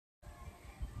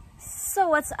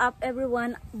what's up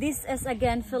everyone? This is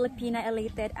again Filipina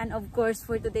Elated, and of course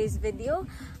for today's video,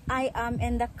 I am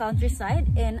in the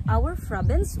countryside in our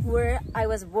province where I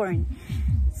was born.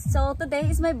 So today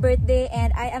is my birthday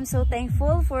and I am so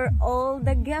thankful for all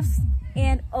the gifts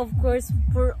and of course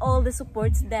for all the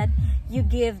supports that you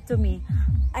give to me.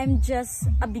 I'm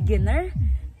just a beginner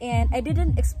and I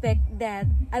didn't expect that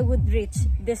I would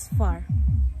reach this far.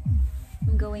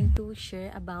 I'm going to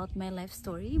share about my life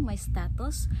story, my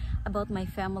status, about my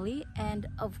family, and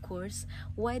of course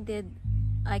why did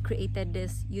I created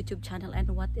this YouTube channel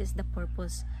and what is the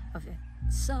purpose of it.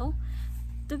 So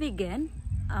to begin,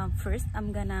 first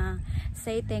I'm gonna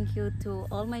say thank you to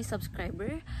all my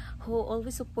subscribers who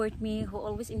always support me, who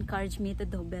always encourage me to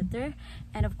do better,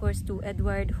 and of course to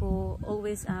Edward who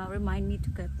always remind me to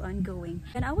keep on going.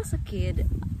 When I was a kid,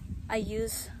 I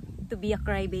used to be a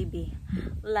crybaby.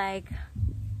 Like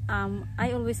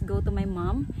I always go to my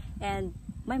mom, and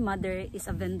my mother is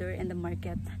a vendor in the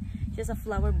market. She's a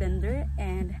flower vendor,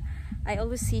 and I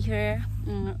always see her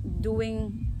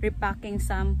repacking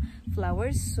some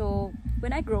flowers. So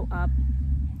when I grow up,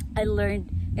 I learned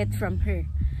it from her,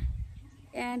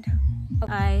 and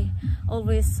I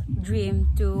always dream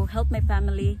to help my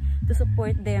family, to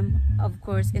support them of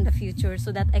course in the future,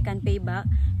 so that I can pay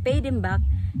them back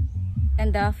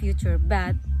in the future.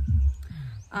 But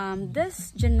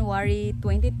this January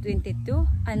 2022,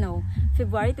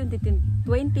 February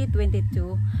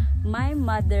 2022, my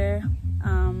mother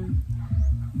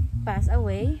passed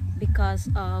away because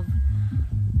of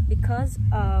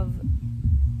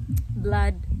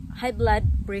high blood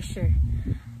pressure.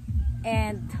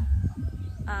 And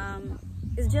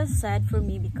it's just sad for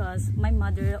me because my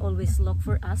mother always looked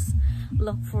for us,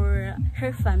 looked for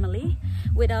her family,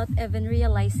 without even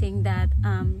realizing that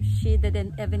she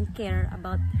didn't even care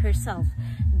about herself,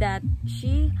 that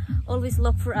she always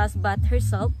looked for us but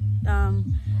herself,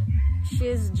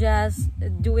 she's just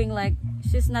doing like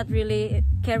she's not really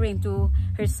caring to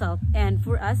herself. And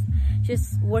for us,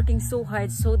 she's working so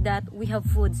hard so that we have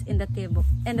foods in the table.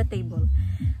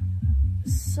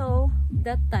 So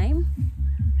that time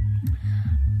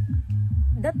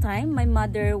my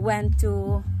mother went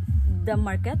to the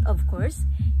market, of course,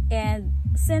 and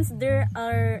since there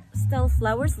are still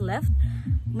flowers left,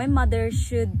 my mother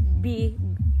should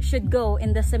go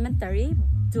in the cemetery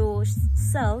to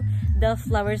sell the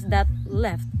flowers that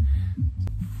left.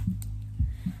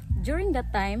 During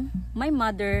that time, my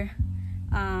mother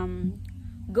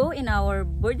go in our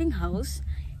boarding house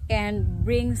and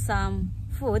bring some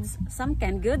foods, some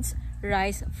canned goods,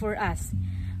 rice for us.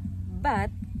 But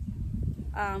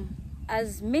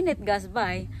as minute goes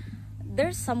by,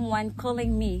 there's someone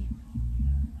calling me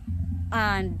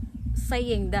and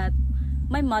saying that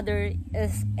my mother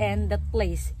is in that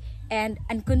place and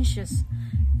unconscious.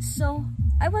 So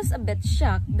I was a bit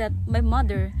shocked that my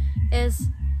mother is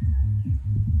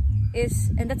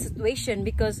in that situation,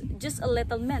 because just a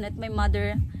little minute my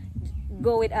mother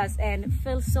go with us and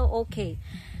felt so okay.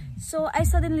 So I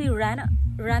suddenly ran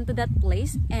to that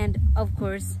place, and of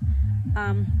course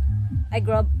I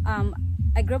grab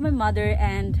my mother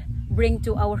and bring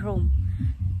to our home.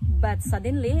 But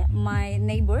suddenly my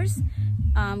neighbors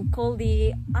call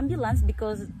the ambulance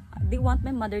because they want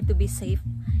my mother to be safe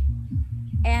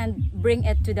and bring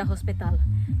it to the hospital.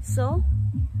 So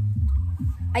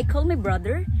I called my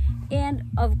brother, and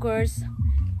of course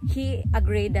he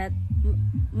agreed that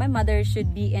my mother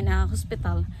should be in a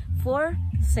hospital for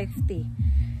safety.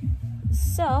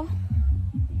 So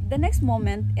the next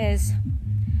moment is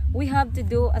we have to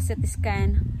do a CT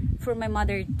scan for my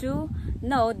mother to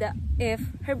know that if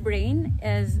her brain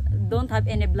don't have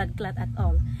any blood clot at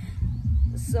all.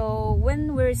 So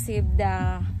when we received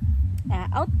the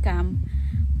outcome,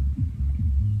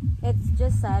 it's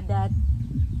just sad that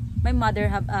my mother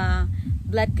have a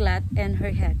blood clot in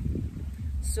her head.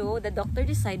 So the doctor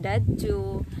decided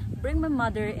to bring my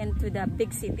mother into the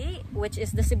big city, which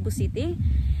is the Cebu City,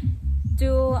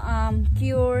 to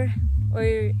cure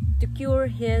her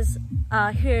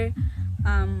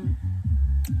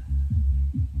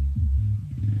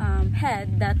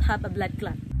head that have a blood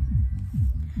clot.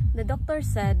 The doctor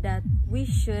said that we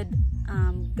should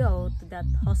go to that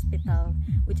hospital,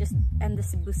 which is in the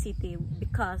Cebu City,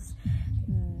 because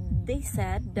they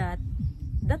said that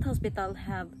that hospital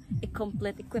have a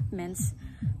complete equipments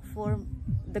for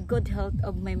the good health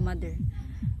of my mother.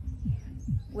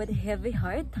 With a heavy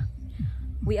heart,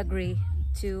 we agree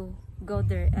to go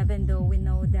there, even though we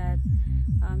know that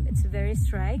it's very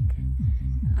strict.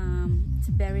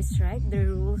 The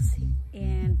rules,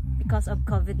 and because of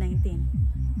COVID-19.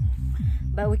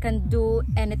 but we can't do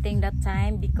anything that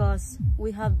time because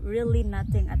we have really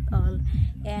nothing at all.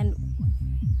 And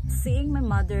seeing my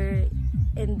mother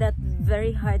in that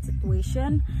very hard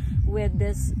situation with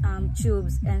this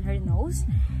tubes in her nose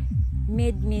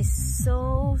made me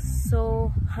so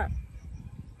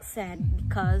sad,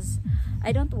 because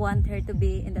I don't want her to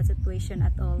be in that situation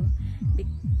at all,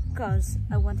 because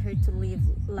I want her to live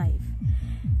life.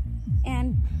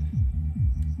 And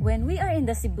when we are in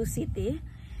the Cebu City,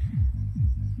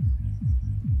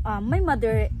 my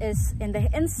mother is in the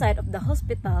inside of the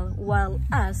hospital, while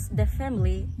us, the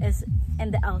family, is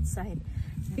in the outside,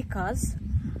 because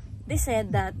they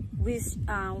said that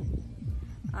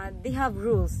they have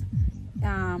rules.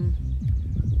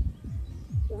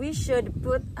 We should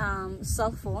put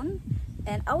cell phone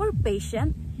and our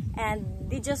patient, and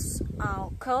they just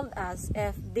called us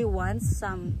if they want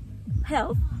some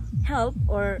help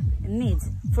or needs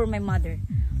for my mother.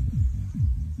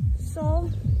 So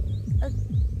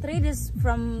 3 days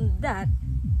from that,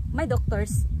 my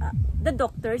doctors, the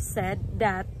doctors said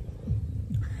that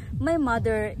my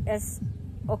mother is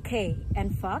okay. In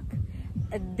fact,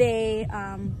 they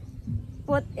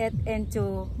put it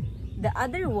into the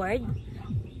other ward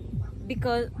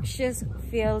because she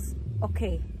feels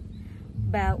okay.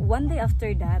 But one day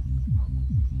after that,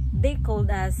 they called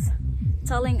us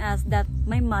telling us that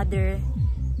my mother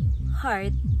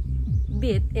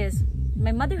heartbeat is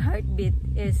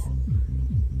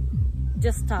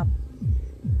just stopped.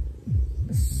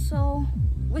 So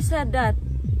we said that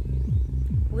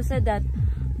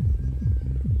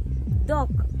doc,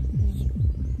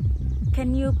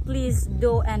 can you please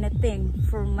do everything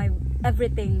for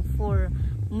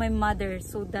my mother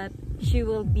so that she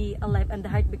will be alive and the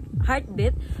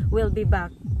heartbeat will be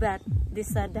back? But they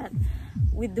said that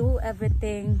we do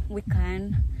everything we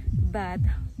can, but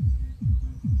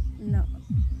no,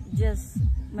 just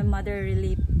my mother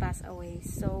really passed away.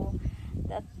 So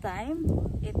that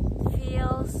time it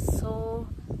feels so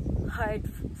hard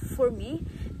for me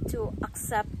to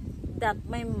accept that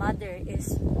my mother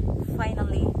is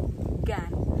finally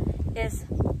gone. Is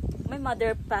my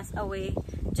mother passed away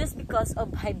just because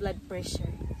of high blood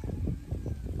pressure.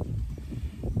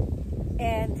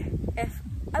 And if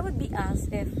I would be asked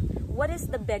if what is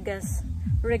the biggest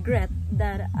regret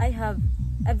that I have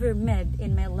ever made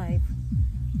in my life,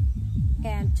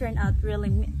 and turned out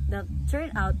really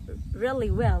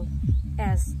well,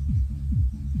 as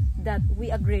that we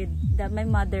agreed that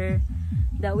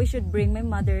we should bring my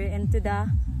mother into the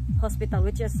hospital,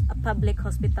 which is a public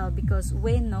hospital, because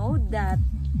we know that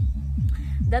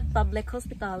public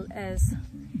hospital is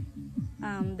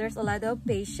there's a lot of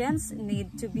patients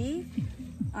need to be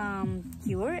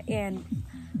cured, and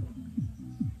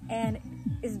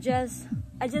it's just,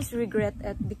 I just regret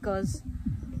it because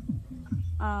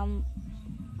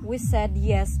we said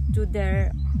yes to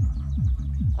their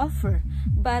offer,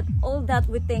 but all that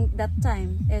we think that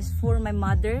time is for my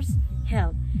mother's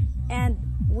health, and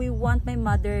we want my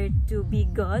mother to be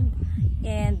good,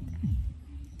 and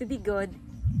to be good,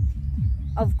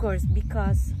 of course,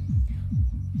 because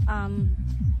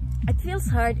it feels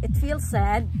hard, it feels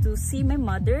sad to see my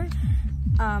mother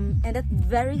in that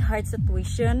very hard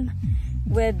situation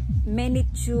with many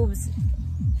tubes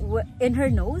in her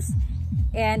nose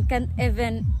and can't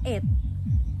even eat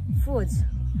foods.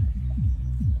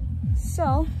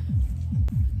 So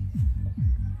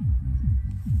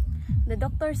the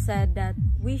doctor said that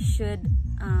we should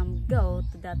go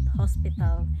to that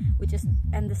hospital, which is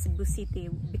in the Cebu City,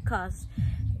 because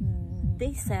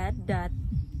they said that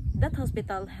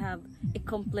hospital have a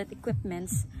complete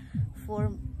equipments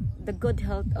for the good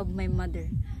health of my mother.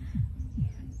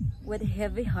 With a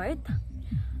heavy heart,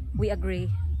 we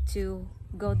agree to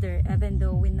go there, even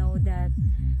though we know that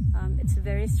it's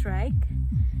very strict.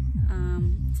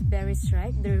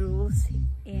 The rules,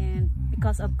 and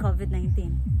because of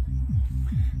COVID-19.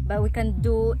 But we can't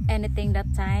do anything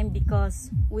that time because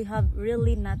we have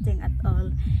really nothing at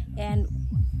all. And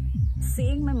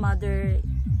seeing my mother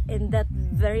in that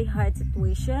very hard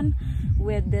situation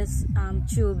with this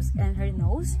tubes in her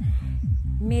nose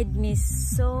made me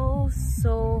so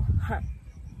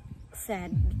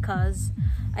sad, because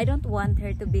I don't want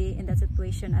her to be in that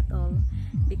situation at all,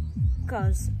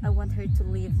 because I want her to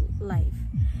live life.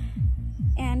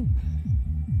 And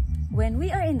when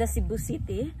we are in the Cebu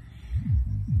City,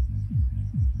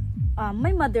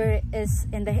 my mother is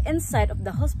in the inside of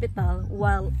the hospital,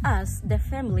 while us, the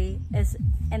family, is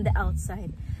in the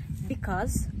outside,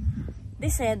 because they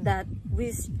said that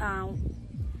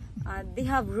they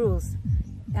have rules.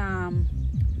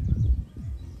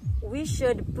 We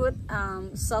should put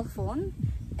cell phone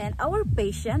and our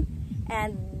patient,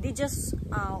 and they just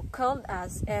called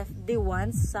us if they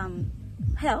want some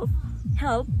help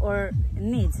or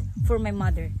needs for my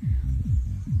mother.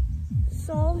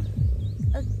 So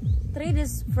 3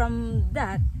 days from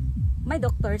that,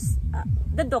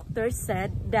 the doctors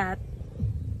said that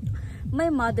my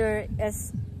mother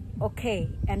is okay.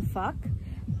 In fact,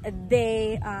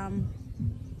 they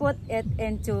put it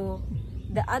into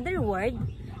the other ward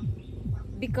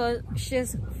because she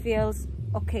feels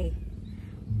okay.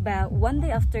 But one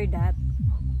day after that,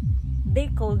 they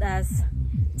called us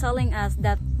telling us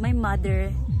that my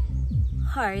mother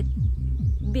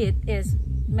heartbeat is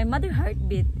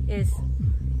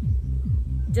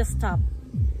just stopped.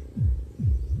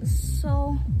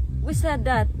 So we said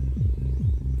that,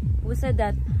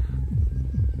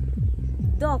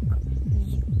 Doc,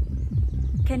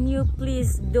 can you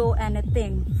please do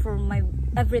everything for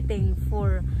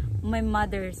my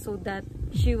mother so that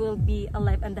she will be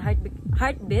alive and the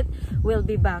heartbeat will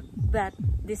be back? But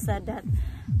they said that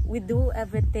we do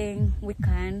everything we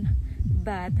can,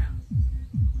 but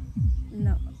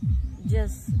no,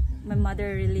 just my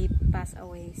mother really passed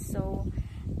away. So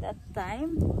that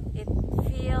time it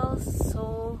feels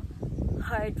so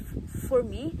hard for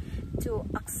me to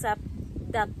accept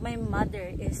that my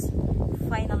mother is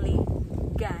finally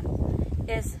gone.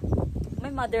 My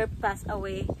mother passed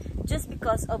away just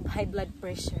because of high blood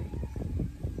pressure.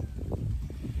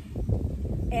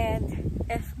 And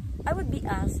if I would be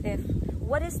asked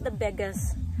what is the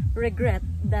biggest regret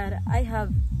that I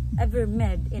have ever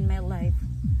made in my life,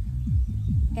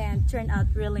 and turned out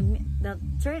really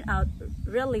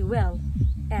well,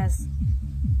 as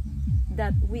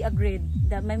that we agreed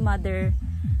that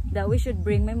we should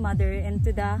bring my mother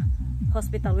into the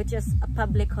hospital, which is a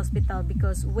public hospital,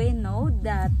 because we know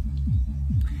that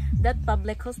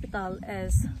public hospital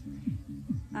is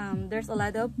there's a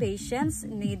lot of patients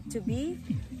need to be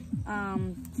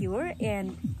cured,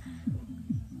 and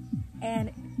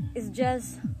it's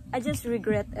just, I just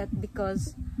regret it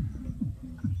because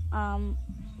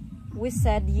we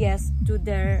said yes to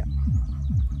their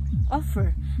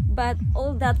offer, but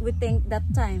all that we think that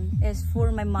time is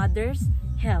for my mother's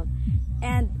health,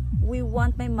 and we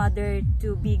want my mother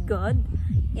to be good,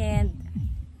 and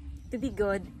to be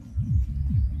good,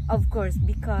 of course,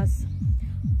 because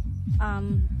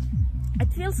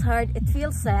it feels hard, it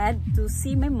feels sad to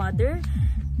see my mother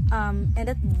in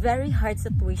that very hard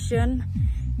situation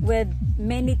with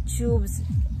many tubes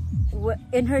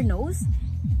in her nose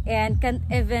and can't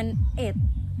even eat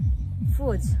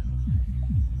foods.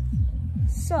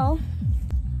 So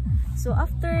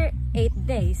after 8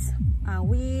 days,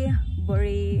 we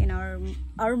bury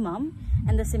our mom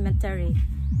in the cemetery,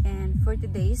 and 40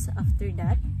 days after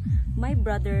that, my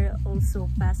brother also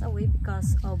passed away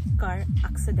because of car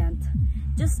accident.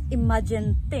 Just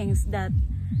imagine things that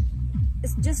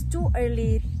it's just too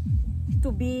early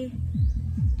to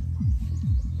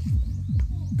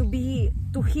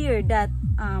hear that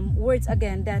words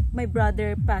again, that my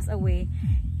brother passed away,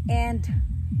 and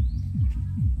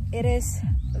it is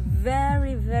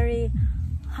very, very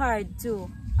hard to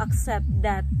accept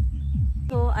that.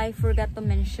 So I forgot to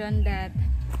mention that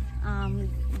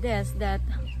that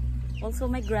also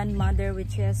my grandmother,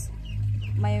 which is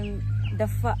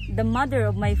the mother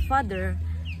of my father,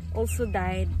 also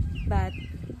died, but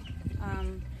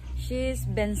she's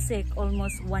been sick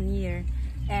almost 1 year,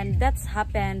 and that's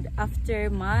happened after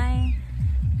my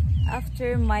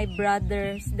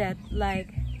brother's death.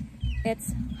 Like,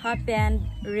 it's happened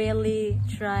really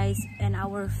thrice in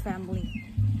our family.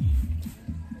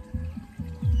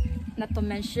 Not to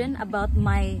mention about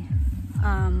my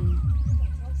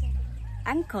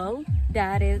uncle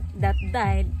that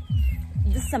died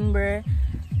December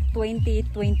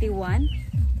 2021,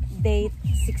 date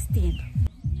 16th.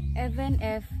 Even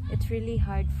if it's really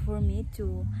hard for me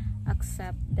to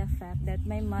accept the fact that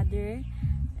my mother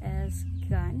is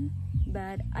gone,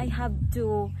 but I have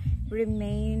to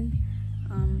remain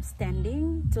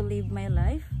standing to live my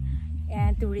life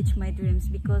and to reach my dreams,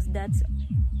 because that's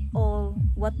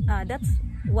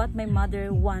what my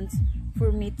mother wants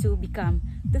for me to become,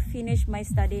 to finish my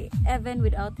study even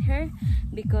without her,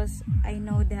 because I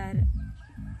know that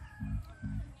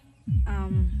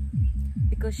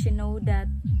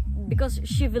because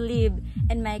she believed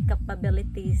in my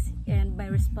capabilities and my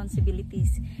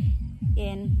responsibilities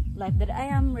in life, that I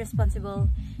am responsible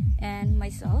and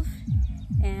myself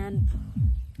and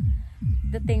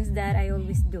the things that I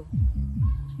always do.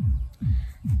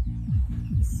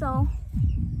 So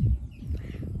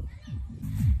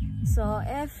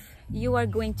if you are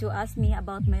going to ask me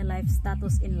about my life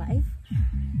status in life,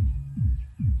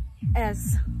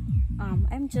 as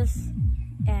I'm just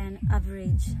an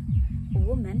average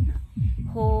woman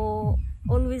who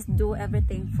always do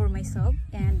everything for myself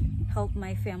and help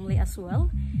my family as well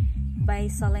by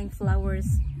selling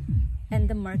flowers in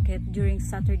the market during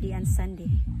Saturday and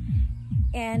Sunday.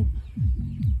 And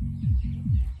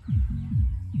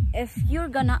if you're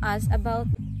gonna ask about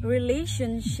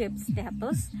relationship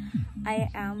status, I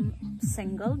am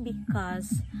single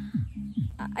because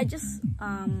I just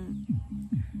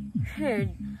heard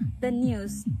the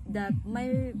news that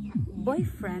my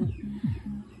boyfriend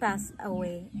passed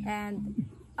away, and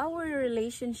our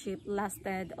relationship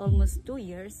lasted almost 2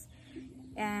 years,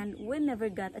 and we never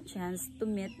got a chance to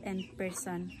meet in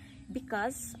person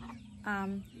because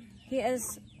he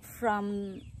is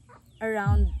from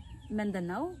around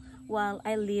Mindanao while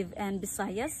I live in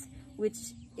Visayas,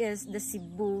 which is the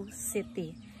Cebu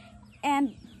city.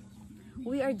 And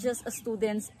we are just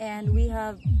students and we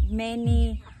have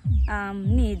many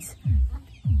needs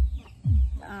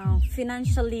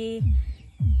financially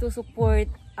to support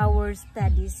our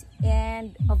studies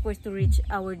and of course to reach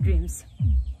our dreams.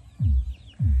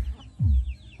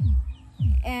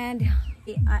 And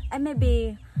I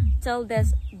maybe tell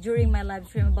this during my live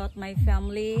stream about my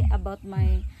family, about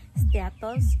my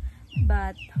status,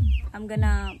 but I'm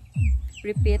gonna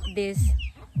repeat this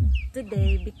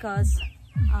today because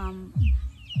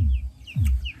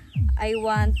I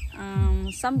want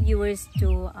some viewers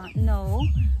to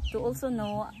also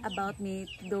know about me,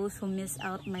 to those who missed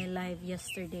out my live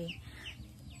yesterday.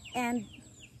 And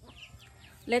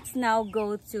let's now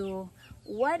go to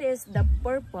what is the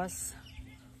purpose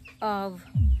of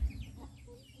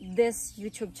this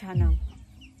YouTube channel.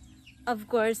 Of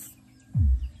course,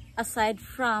 aside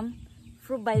from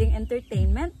providing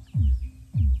entertainment,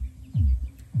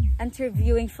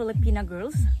 interviewing Filipina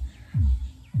girls,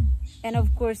 and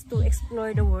of course to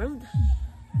explore the world,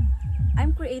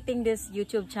 I'm creating this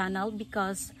YouTube channel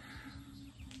because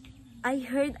I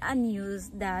heard a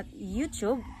news that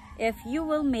YouTube, if you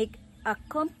will make a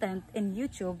content in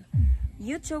YouTube,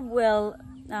 YouTube will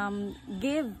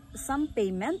give some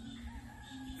payment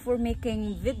for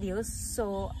making videos.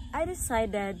 So I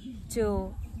decided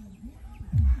to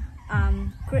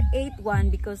create one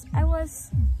because I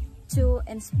was too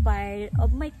inspired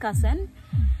of my cousin,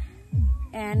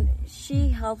 and she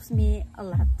helps me a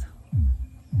lot,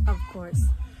 of course.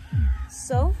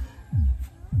 So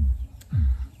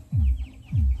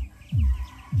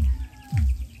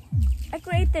I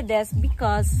created this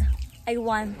because I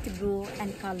want to go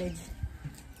in college.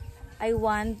 I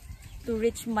want to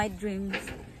reach my dreams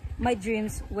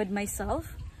with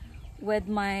myself, with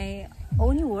my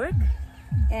own work,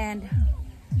 and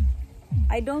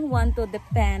I don't want to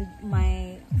depend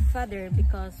my father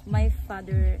because my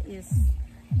father is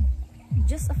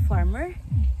just a farmer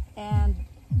and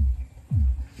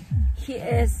he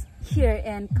is here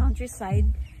in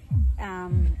countryside.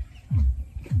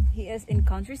 He is in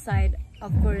countryside,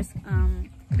 of course,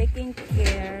 taking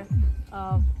care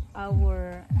of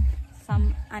our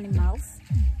some animals.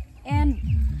 And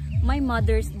my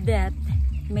mother's death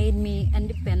made me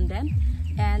independent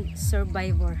and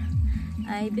survivor.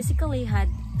 I basically had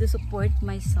to support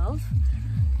myself,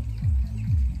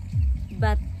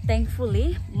 but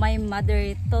thankfully my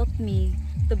mother taught me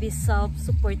to be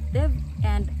self-supportive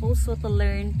and also to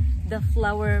learn the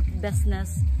flower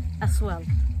business as well.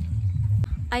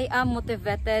 I am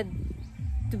motivated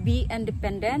to be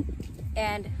independent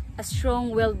and a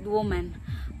strong-willed woman.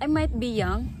 I might be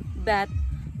young, but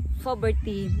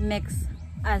poverty makes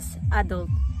us adult,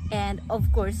 and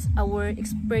of course our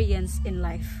experience in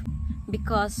life,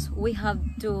 because we have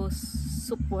to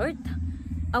support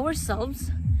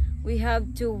ourselves, we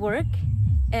have to work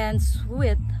and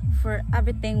sweat for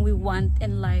everything we want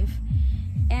in life.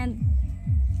 And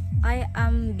I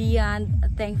am beyond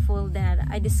thankful that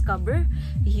I discovered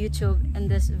YouTube in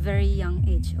this very young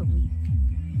age of me.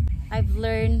 I've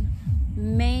learned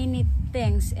many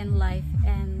things in life,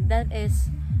 and that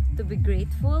is to be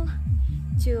grateful,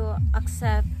 to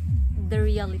accept the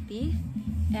reality,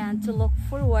 and to look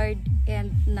forward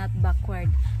and not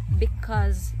backward,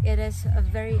 because it is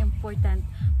very important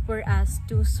for us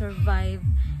to survive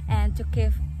and to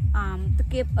keep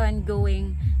on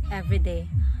going every day.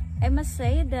 I must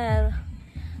say that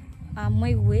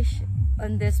my wish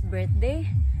on this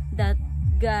birthday, that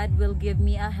God will give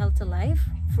me a healthy life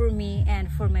for me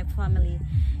and for my family.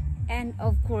 And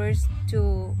of course,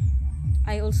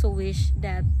 I also wish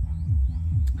that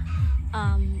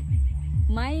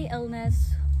my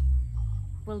illness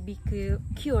will be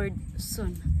cured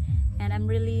soon, and I'm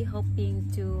really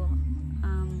hoping to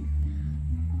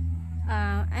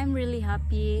I'm really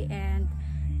happy and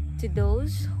to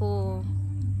those who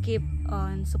keep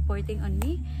on supporting on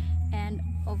me, and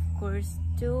of course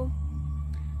to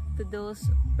those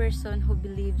person who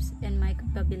believes in my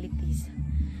capabilities.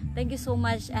 Thank you so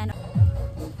much. And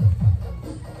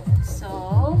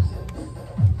so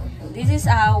this is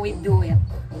how we do it.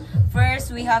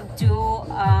 First, we have to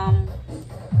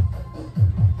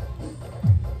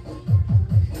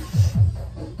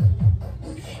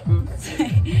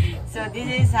so this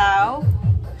is how.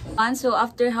 And so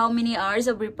after how many hours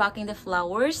of repacking the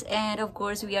flowers, and of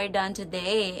course we are done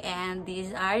today, and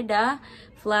these are the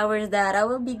flowers that I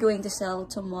will be going to sell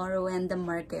tomorrow in the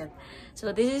market.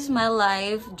 So this is my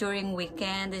life during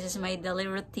weekend. This is my daily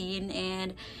routine,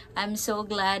 and I'm so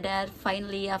glad that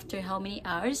finally after how many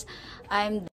hours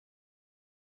I'm